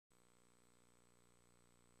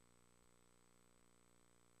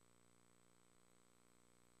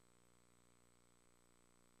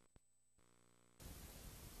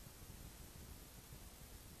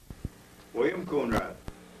William Coonradt,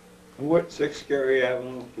 What, 6 Gary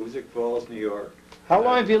Avenue, Hoosick Falls, New York. how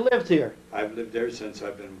long have you lived here? I've lived there since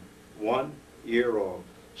I've been 1 year old.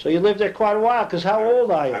 So you lived there quite a while, because how old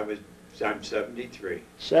are you? I'm 73.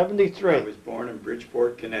 73. I was born in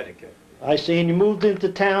Bridgeport, Connecticut. I see, and you moved into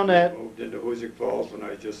town at, Moved into Hoosick Falls when I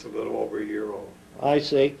was just a little over a year old. I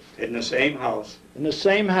see, In the same house. in the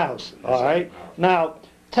same house, In the all same right? house. Now,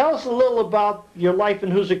 tell us a little about your life in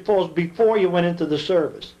Hoosick Falls before you went into the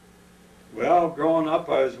service. Well, growing up,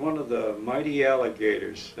 I was one of the Mighty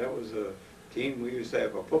Alligators. That was a team. We used to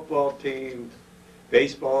have a football team,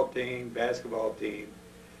 baseball team, basketball team,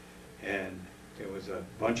 and it was a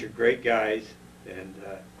bunch of great guys. And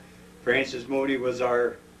Francis Mooney was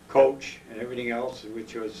our coach and everything else,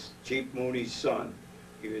 which was Chief Mooney's son.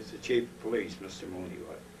 He was the chief of police, Mr. Mooney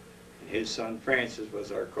was. And his son Francis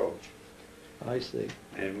was our coach. I see.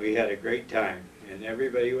 And we had a great time. And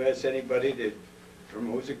everybody who asked anybody that from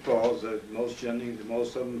Hoosick Falls, most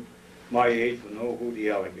of them my age will know who the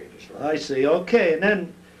Alligators were. I see, okay, and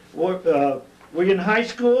then, were you in high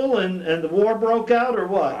school and the war broke out, or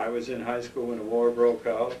what? I was in high school when the war broke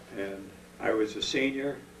out, and I was a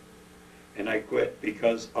senior, and I quit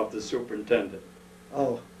because of the superintendent.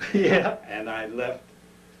 Oh, yeah. And I left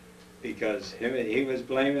because he was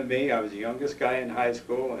blaming me. I was the youngest guy in high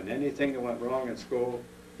school, and anything that went wrong in school,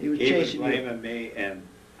 He was he was chasing you. blaming me, and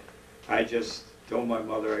I just told my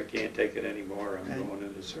mother I can't take it anymore. I'm going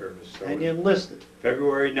into service. So And you enlisted.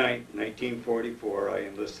 February 9th, 1944, I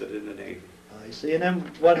enlisted in the Navy. I see, and then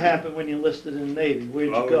what happened when you enlisted in the Navy?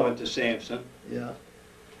 Where'd Well, you we go? went to Sampson, Yeah,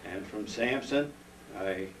 and from Sampson,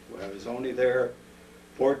 I was only there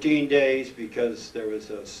 14 days because there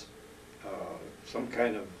was some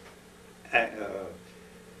kind of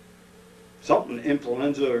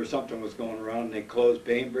influenza or something was going around, and they closed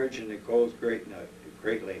Bainbridge and they closed Great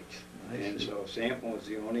Lakes. I And see. so Sampson was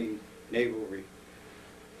the only naval,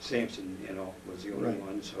 Sampson, was the only Right.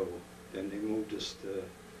 one, so then they moved us to,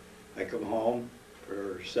 I come home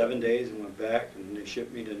for 7 days and went back, and they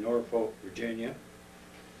shipped me to Norfolk, Virginia.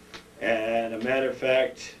 And a matter of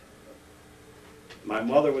fact, my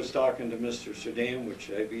mother was talking to Mr. Sudan,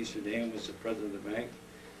 which I.B. Sudan was the president of the bank.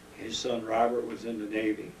 His son Robert was in the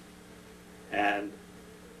Navy. And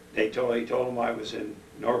he told him I was in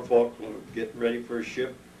Norfolk getting ready for a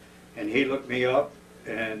ship. And he looked me up,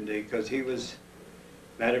 and because he was,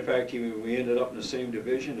 matter of fact, we ended up in the same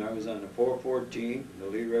division. I was on the 414, the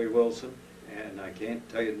Leroy Wilson, and I can't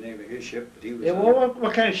tell you the name of his ship, but he was yeah, on well,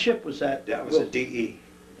 what kind of ship was that? that was a DE,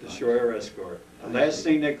 Destroyer Escort. The last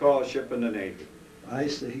thing they call a ship in the Navy. I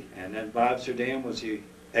see. And then Bob Sudan was the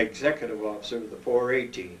executive officer of the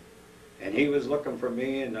 418. And he was looking for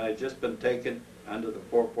me, and I'd just been taken under the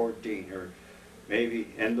 414, or maybe,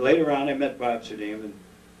 and later on I met Bob Sudan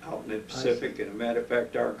out in the Pacific, and a matter of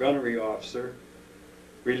fact, our gunnery officer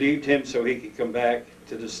relieved him so he could come back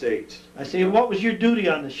to the States. I see, and what was your duty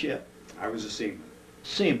on the ship? I was a seaman.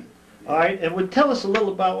 Seaman. All right, and would tell us a little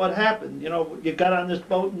about what happened. You know, you got on this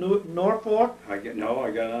boat in Norfolk? I got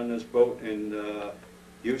on this boat in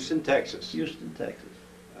Houston, Texas. Houston, Texas.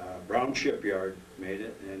 Brown Shipyard made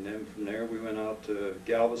it, and then from there we went out to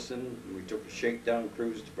Galveston, and we took a shakedown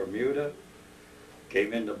cruise to Bermuda,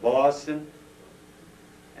 came into Boston,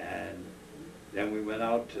 and then we went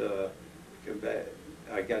out to come back.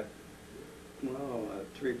 I got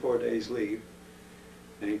 3-4 days leave,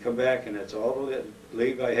 and you come back, and that's all the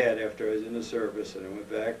leave I had after I was in the service. And I went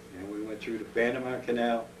back, and we went through the Panama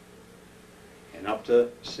Canal and up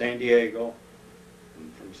to San Diego,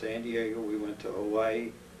 and from San Diego we went to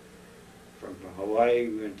Hawaii. From Hawaii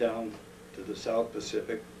we went down to the South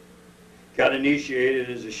Pacific, got initiated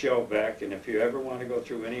as a shellback, and if you ever want to go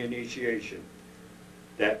through any initiation,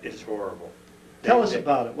 that is horrible. Tell us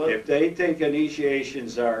about it. If they think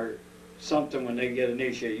initiations are something when they get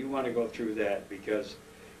initiated, you want to go through that, because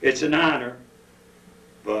it's an honor,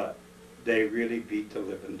 but they really beat the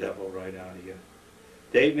living devil right out of you.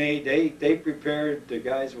 They prepared, the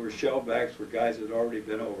guys who were shellbacks were guys that had already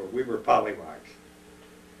been over. We were pollywogs.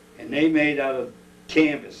 And they made out of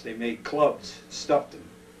canvas, they made clubs, stuffed them,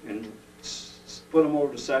 and put them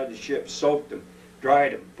over the side of the ship, soaked them,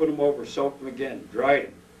 dried them, put them over, soaked them again, dried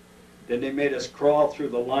them. Then they made us crawl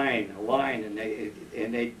through a line,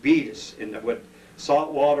 and they beat us with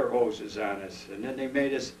salt water hoses on us. And then they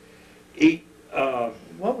made us eat.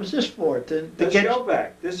 What was this for? The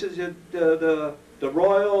shellback. This is the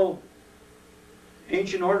Royal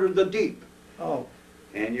Ancient Order of the Deep. Oh.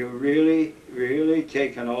 and you really, really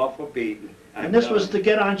take an awful beating. And this was to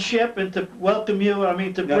get on ship and to welcome you, I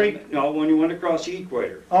mean, to break... No, when you went across the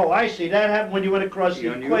equator. Oh, I see, that happened when you went across the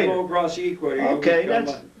When you equator. go across the equator, Okay, you become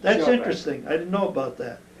that's a shellback. interesting, I didn't know about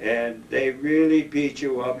that. And they really beat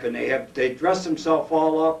you up, and they dress themselves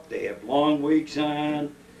all up, they have long wigs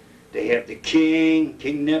on, they have the King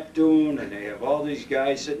Neptune, and they have all these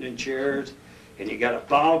guys sitting in chairs, and you gotta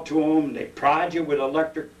bow to them, and they prod you with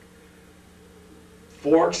electric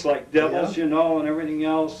forks like devils, Yeah. you know, and everything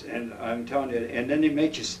else, and I'm telling you, and then they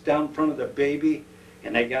make you sit down in front of the baby,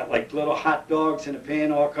 and they got like little hot dogs in a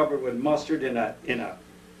pan all covered with mustard in a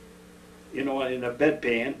you know, in a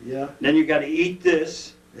bedpan. Yeah. Then you gotta eat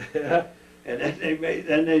this, Yeah. and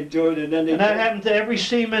then they do it, and then they... And that happened to every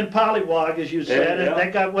seaman pollywog, as you said, Yeah.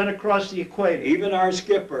 and that went across the equator. Even our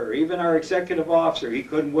skipper, even our executive officer, he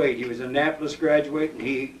couldn't wait. He was a Annapolis graduate, and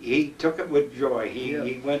he took it with joy.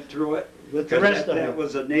 He went through it. With the rest of That them.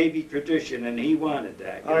 was a Navy tradition, and he wanted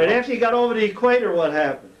that. All right, know? after you got over the equator, what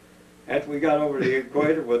happened? After we got over the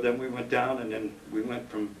equator, well, then we went down, and then we went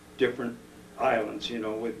from different islands, you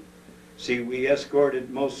know. We escorted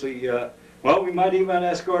mostly, well, we might even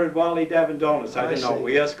escorted Wally Davendonis, I don't know. see.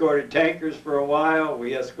 We escorted tankers for a while.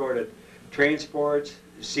 We escorted transports,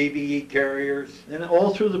 CBE carriers. And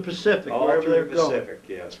all through the Pacific, All wherever through they're the going. Pacific,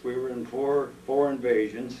 yes. We were in four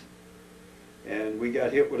invasions, and we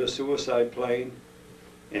got hit with a suicide plane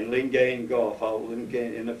in Lingayen Gulf, out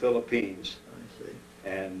Lingayen in the Philippines. I see.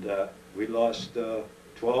 And we lost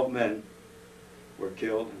 12 men were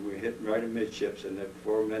killed, and we hit right amidships, and the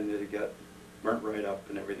 4 men that got burnt right up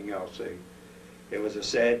and everything else. It was a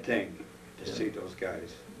sad thing to see those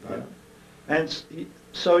guys. Yeah.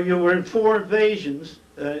 So you were in 4 invasions.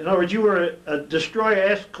 In other words, you were a destroyer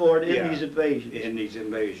escort in these invasions. In these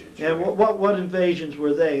invasions. And right. what invasions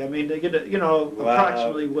were they? I mean, they get, you know, Well,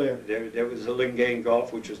 approximately where? There was the Lingayen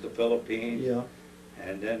Gulf, which was the Philippines. Yeah.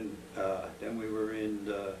 And then we were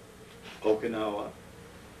in Okinawa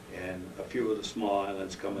and a few of the small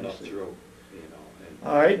islands coming up through, you know. And,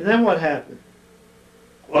 All right, and then what happened?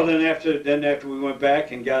 well, then after we went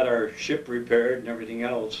back and got our ship repaired and everything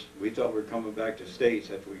else, we thought we were coming back to States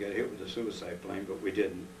after we got hit with the suicide plane, but we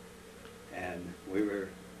didn't. And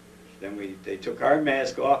they took our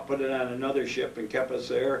mask off, put it on another ship and kept us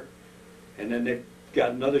there. And then they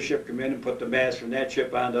got another ship come in and put the mask from that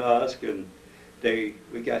ship onto us, and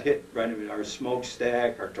we got hit right in our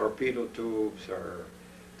smokestack, our torpedo tubes, our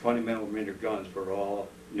 20mm guns were all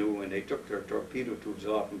new, and they took their torpedo tubes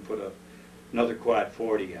off and put another quad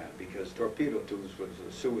 40 on, because torpedo tubes was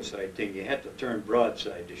a suicide thing. You had to turn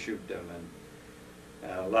broadside to shoot them,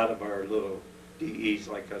 and a lot of our little DEs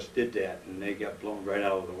like us did that, and they got blown right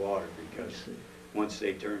out of the water, because once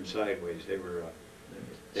they turned sideways, they were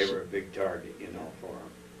a big target, you know, for them.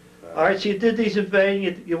 All right, so you did these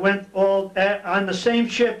invasions. You went all on the same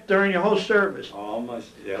ship during your whole service. Almost,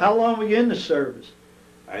 yeah. How long were you in the service?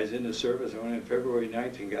 I was in the service. I went in February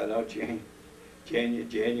 9th and got out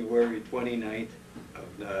January 29th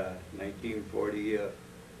of 1946.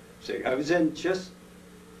 I was in just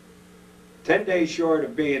 10 days short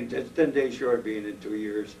of being in 2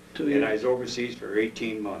 years. 2 And years. I was overseas for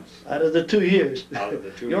 18 months. Out of the 2 years. Out of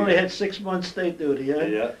the 2 You only years. had 6 months state duty, huh?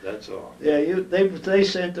 Yeah, that's all. Yeah, they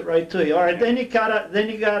sent it right to you. All right, then you got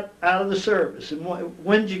out of the service. And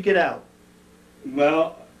when did you get out?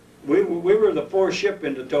 Well, we were the 4th ship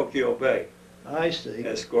into Tokyo Bay, I see.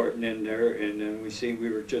 escorting in there, and then we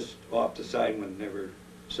were just off the side when they were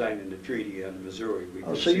signing the treaty on Missouri.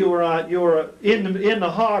 Oh, so you were in the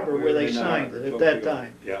harbor where they in the signed harbor, it at that Tokyo.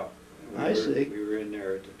 time. Yeah. I see. We were in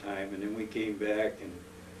there at the time, and then we came back, and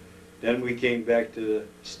then we came back to the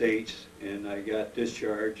States, and I got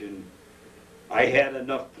discharged, and I had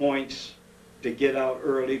enough points to get out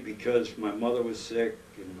early because my mother was sick,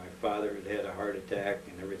 and my father had a heart attack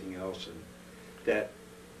and everything else, and that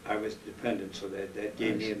I was dependent, so that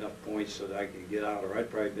gave me enough points so that I could get out, or I'd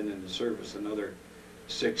probably been in the service another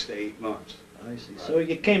 6 to 8 months. I see. So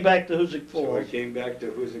you came back to Hoosick Falls. So I came back to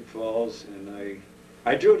Hoosick Falls, and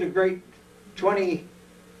I drew the great $20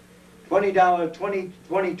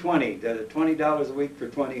 a week for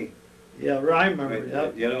 20. Yeah, I remember.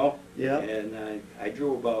 Yeah. You know. Yeah. And I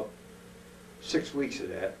drew about 6 weeks of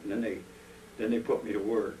that, and then they put me to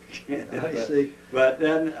work. I see. But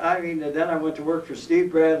then I went to work for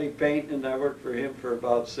Steve Bradley Painting, and I worked for him for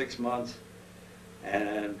about 6 months,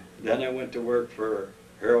 and then I went to work for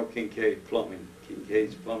Harold Kincaid Plumbing,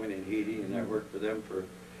 Kincaid's Plumbing and Heating, and I worked for them for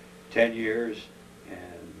 10 years,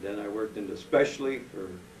 and then I worked in the specialty for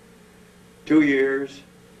 2 years,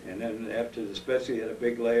 and then after the specialty had a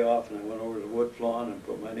big layoff, and I went over to Wood Flawn and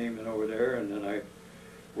put my name in over there, and then I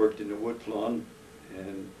worked in the Wood Flawn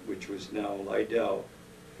and which was now Lydell,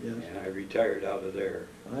 Yes. and I retired out of there.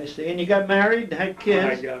 I see. And you got married and had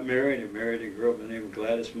kids? I got married and married a girl named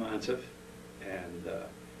Gladys Monsef, and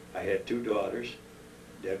I had 2 daughters,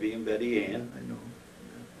 Debbie and Betty Ann, I know.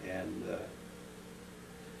 and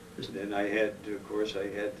then I had, of course, I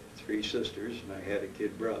had 3 sisters, and I had a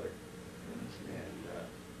kid brother.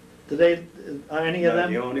 Do they, are any of No,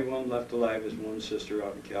 them? the only one left alive is one sister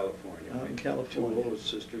out in California. Out in My California. 2 oldest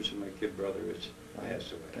sisters and my kid brother has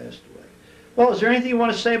passed away. Passed away. Well, is there anything you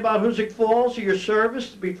want to say about Hoosick Falls or your service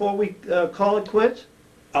before we call it quits?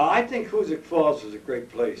 I think Hoosick Falls is a great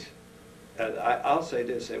place. I'll say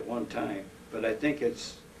this at one time, but I think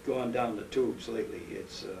it's gone down the tubes lately.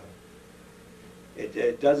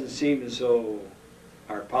 It doesn't seem as though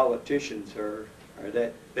our politicians are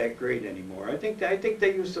that great anymore. I think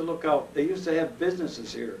they used to look out. They used to have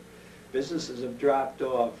businesses here. Businesses have dropped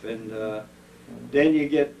off, and then you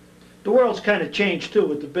get. The world's kind of changed too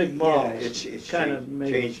with the big malls. Yeah, it's kind of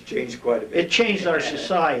changed quite a bit. It changed our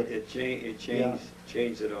society. It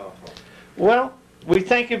changed it awful. Well, we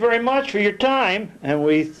thank you very much for your time, and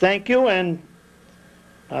we thank you, and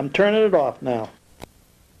I'm turning it off now.